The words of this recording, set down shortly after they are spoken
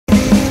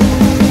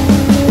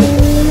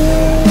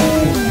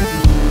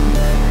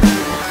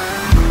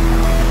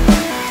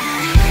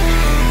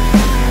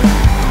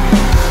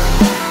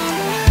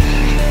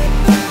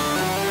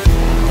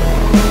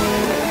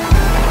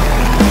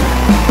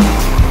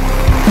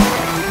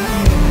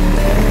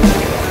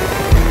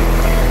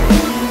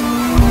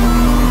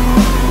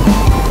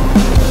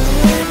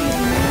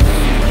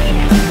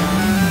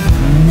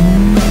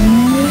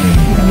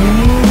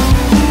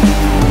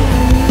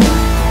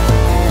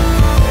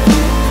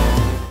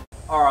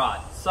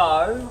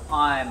so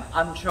I'm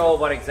unsure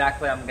what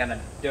exactly I'm going to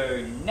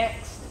do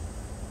next.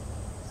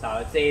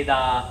 So it's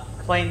either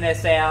clean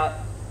this out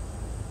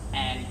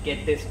and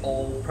get this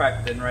all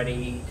prepped and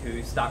ready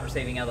to start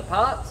receiving other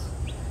parts,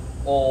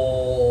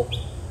 or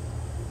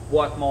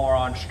work more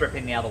on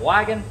stripping the other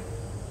wagon.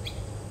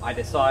 I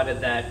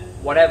decided that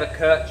whatever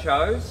Kurt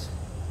chose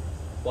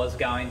was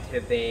going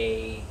to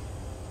be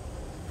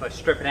for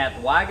stripping out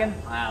the wagon.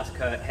 I asked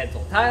Kurt heads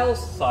or tails,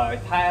 so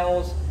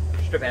tails,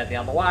 strip out the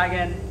other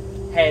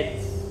wagon,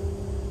 heads,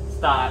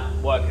 start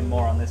working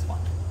more on this one.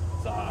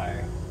 So,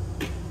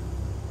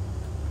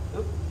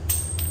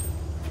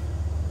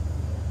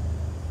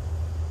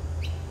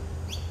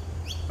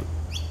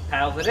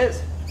 tails it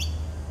is.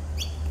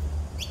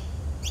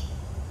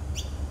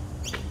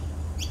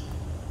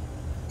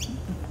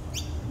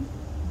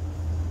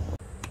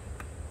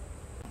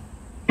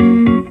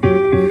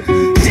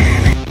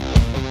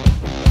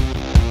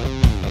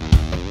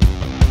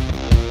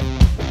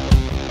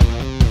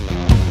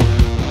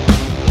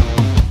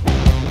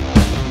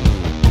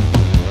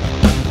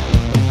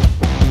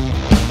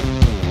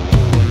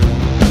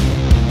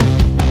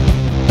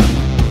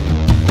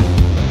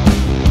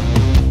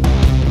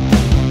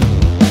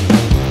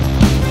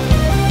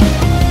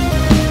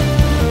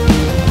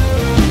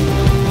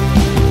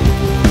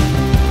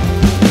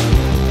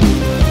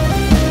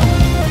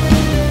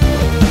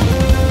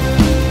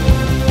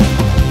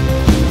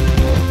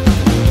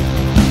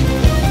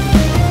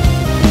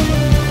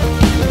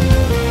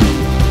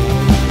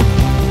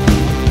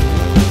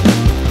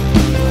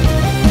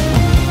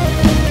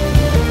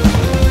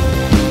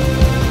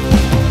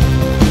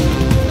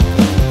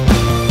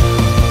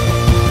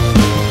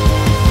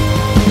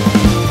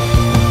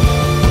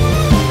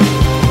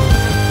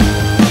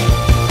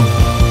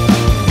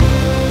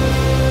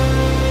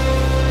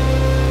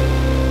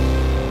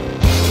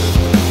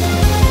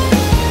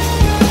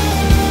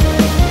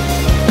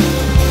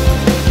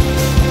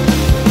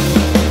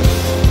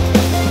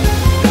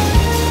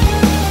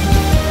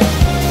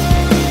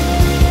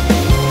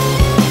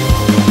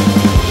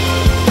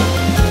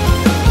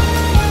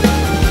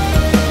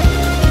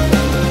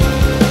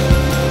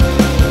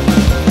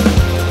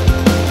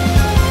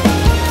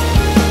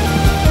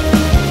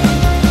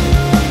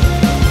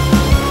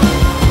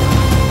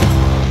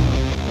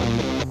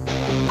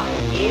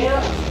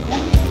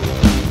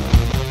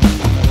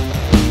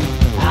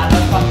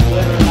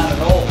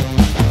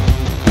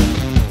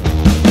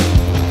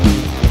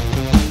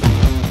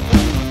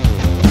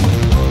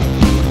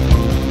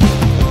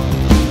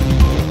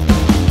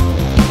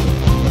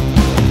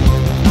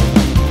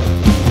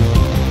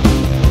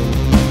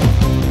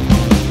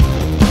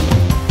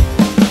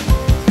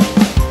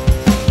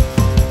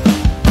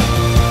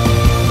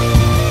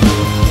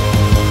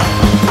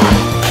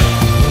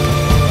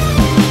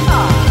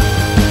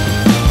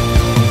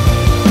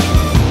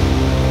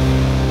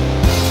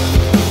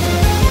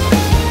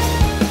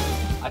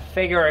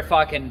 Figure if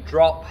I can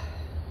drop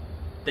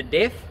the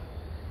diff,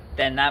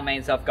 then that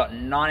means I've got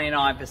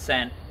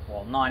 99%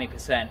 or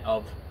 90%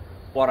 of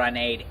what I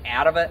need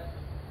out of it,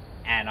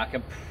 and I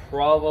can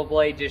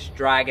probably just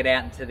drag it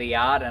out into the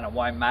yard and it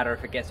won't matter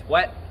if it gets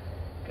wet,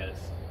 because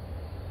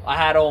I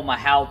had all my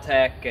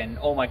Haltech and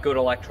all my good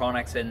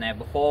electronics in there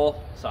before.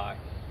 So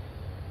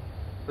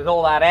with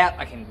all that out,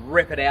 I can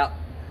rip it out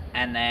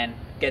and then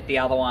get the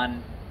other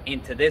one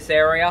into this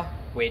area,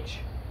 which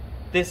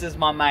this is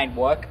my main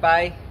work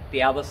bay.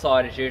 The other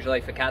side is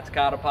usually for Cat's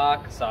car to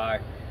park, so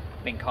I've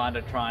been kind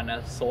of trying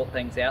to sort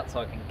things out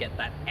so I can get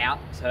that out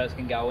so hers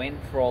can go in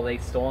for all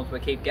these storms we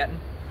keep getting.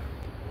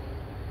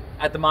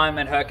 At the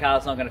moment, her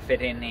car's not going to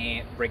fit in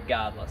here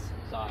regardless,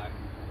 so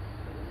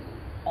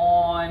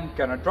I'm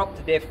going to drop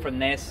the diff from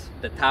this,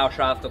 the tail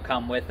shaft will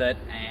come with it,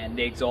 and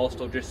the exhaust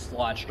will just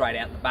slide straight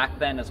out the back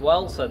then as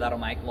well, so that'll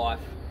make life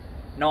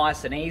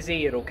nice and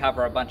easy. It'll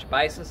cover a bunch of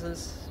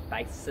bases.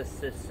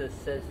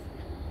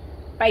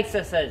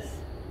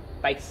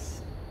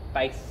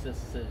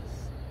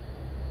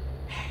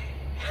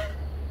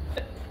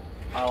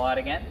 Highlight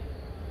again.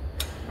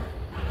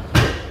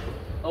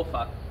 Oh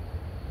fuck.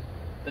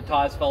 The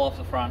tires fell off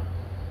the front.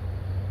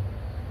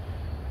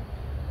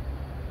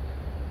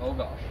 Oh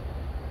gosh.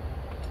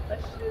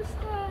 Let's just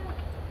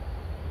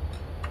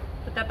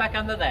put that back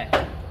under there.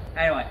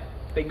 Anyway,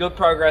 been good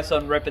progress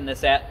on ripping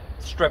this out,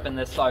 stripping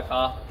this so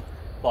far.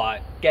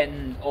 Like,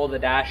 getting all the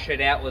dash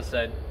shit out was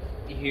a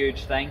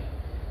huge thing.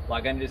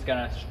 Like, I'm just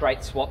gonna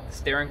straight swap the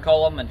steering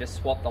column and just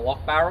swap the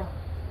lock barrel.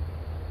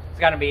 It's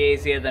gonna be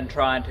easier than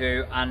trying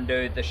to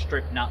undo the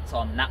strip nuts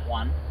on that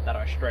one that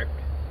I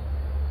stripped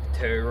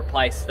to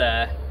replace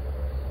the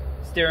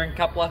steering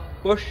coupler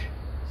bush.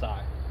 So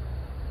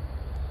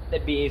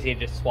it'd be easier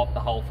to just swap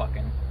the whole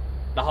thing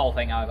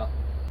over.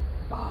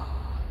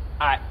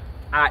 Alright.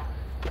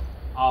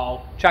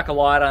 I'll chuck a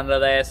light under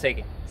there so you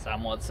can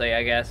somewhat see,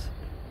 I guess.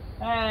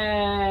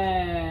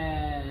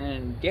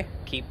 And yeah,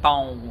 keep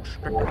on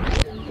stripping.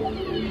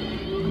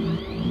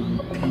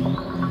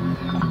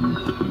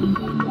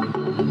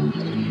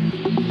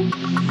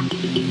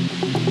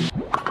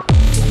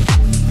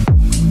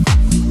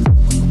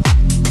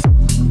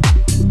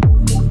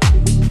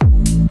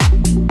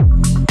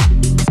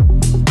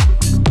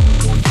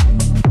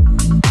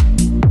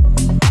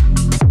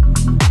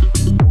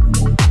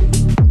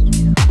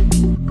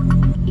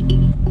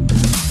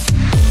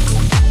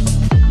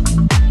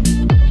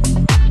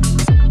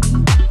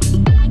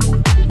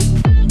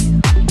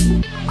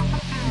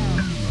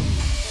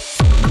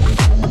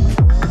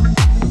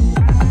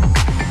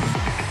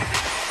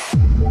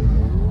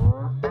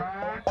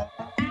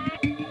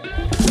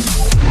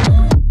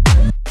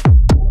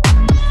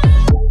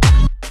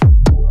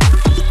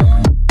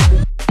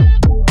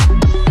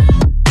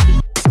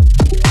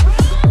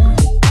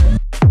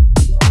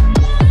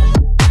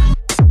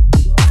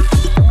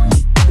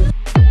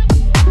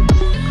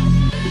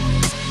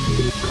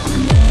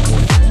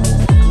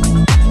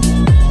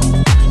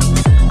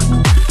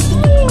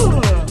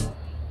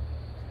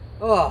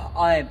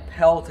 am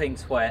pelting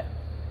sweat,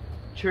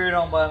 chewed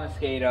on by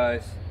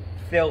mosquitoes,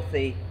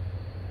 filthy,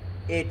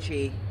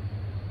 itchy.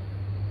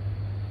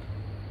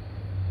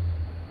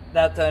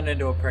 That turned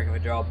into a prick of a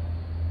job.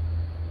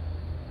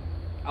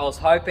 I was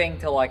hoping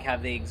to like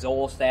have the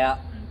exhaust out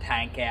and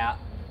tank out.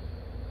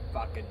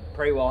 Fucking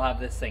pretty well have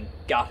this thing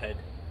gutted,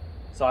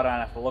 so I don't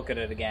have to look at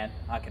it again.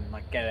 I can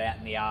like get it out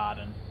in the yard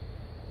and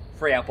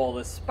free up all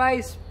this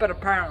space, but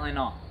apparently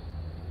not.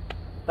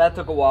 That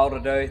took a while to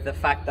do. The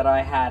fact that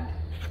I had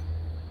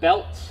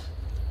belts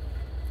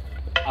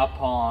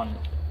upon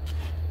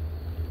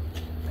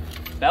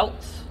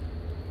belts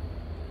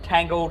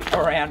tangled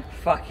around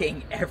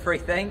fucking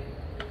everything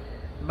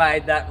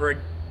made that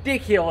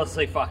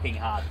ridiculously fucking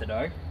hard to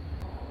do.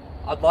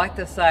 I'd like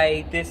to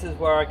say this is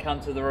where I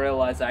come to the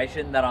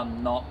realization that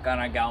I'm not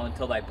gonna go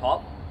until they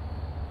pop,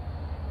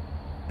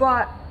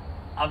 but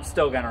I'm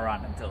still gonna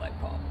run until they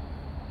pop.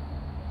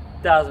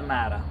 Doesn't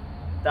matter.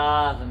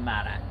 Doesn't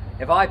matter.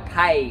 If I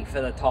pay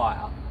for the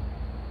tyre,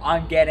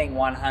 I'm getting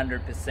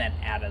 100%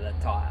 out of the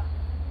tyre.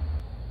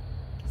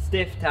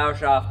 Stiff tail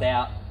shaft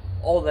out,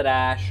 all the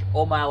dash,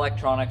 all my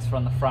electronics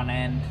from the front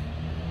end.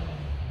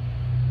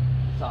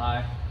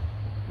 So,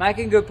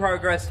 making good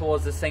progress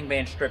towards this thing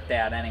being stripped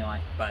out anyway,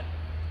 but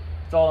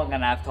it's all I'm going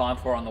to have time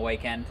for on the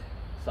weekend.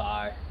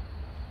 So,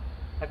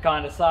 that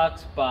kind of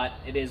sucks, but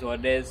it is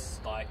what it is.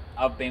 Like,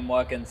 I've been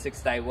working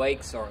 6-day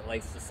weeks, or at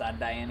least a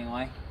Saturday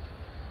anyway.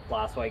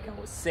 Last week I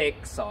was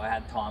sick, so I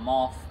had time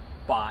off,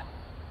 but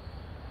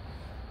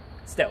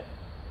still,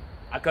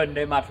 I couldn't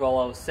do much while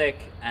I was sick,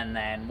 and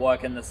then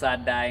working the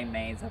Saturday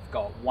means I've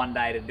got one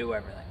day to do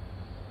everything.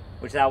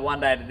 Which that one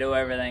day to do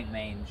everything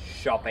means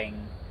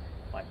shopping,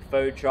 like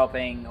food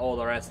shopping, all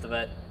the rest of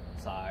it.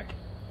 So, I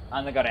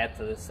only got out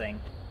to this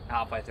thing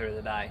halfway through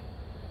the day.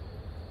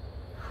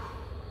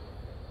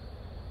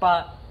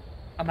 But,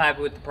 I'm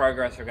happy with the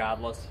progress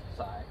regardless,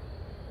 so.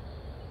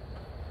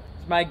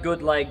 It's made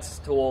good legs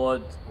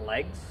towards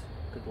legs?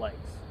 Good legs.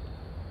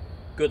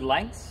 Good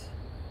lengths?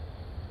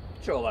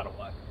 Sure, that'll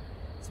work.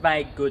 It's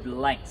made good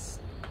lengths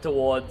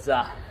towards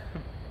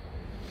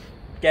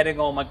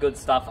getting all my good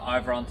stuff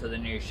over onto the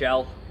new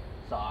shell.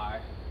 So,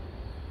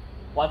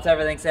 once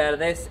everything's out of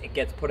this, it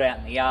gets put out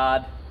in the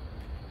yard,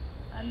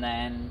 and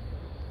then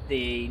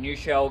the new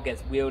shell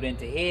gets wheeled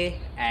into here,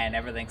 and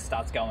everything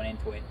starts going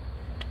into it.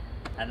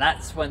 And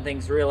that's when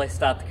things really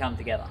start to come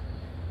together.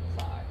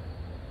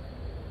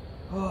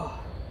 So,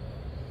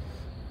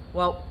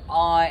 well,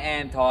 I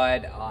am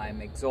tired,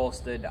 I'm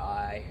exhausted,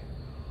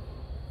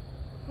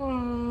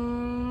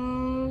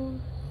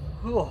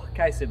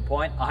 case in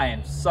point, I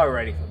am so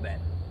ready for bed.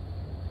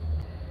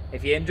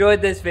 If you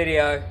enjoyed this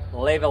video,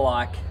 leave a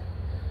like,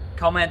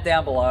 comment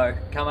down below,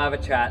 come have a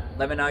chat,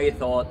 let me know your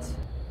thoughts.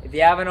 If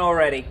you haven't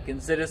already,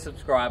 consider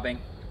subscribing,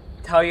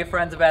 tell your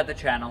friends about the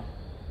channel,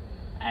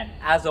 and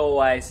as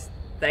always,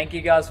 thank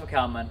you guys for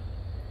coming,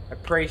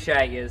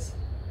 appreciate yous,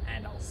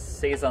 and I'll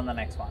see you on the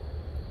next one.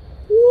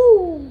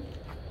 Woo!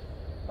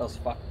 That was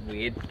fucking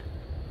weird.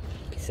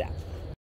 Peace out.